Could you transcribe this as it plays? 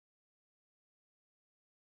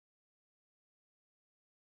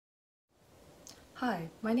Hi,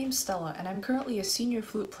 my name's Stella, and I'm currently a senior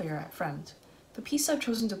flute player at Friend. The piece I've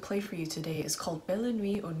chosen to play for you today is called Belle,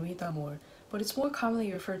 nuit or nuit d'amour, but it's more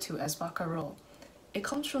commonly referred to as Barcarolle. It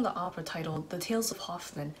comes from the opera titled The Tales of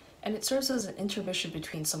Hoffman, and it serves as an intermission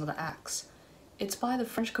between some of the acts. It's by the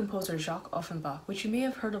French composer Jacques Offenbach, which you may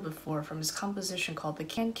have heard of before from his composition called the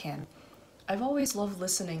Can-Can. I've always loved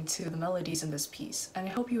listening to the melodies in this piece, and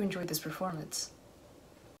I hope you enjoyed this performance.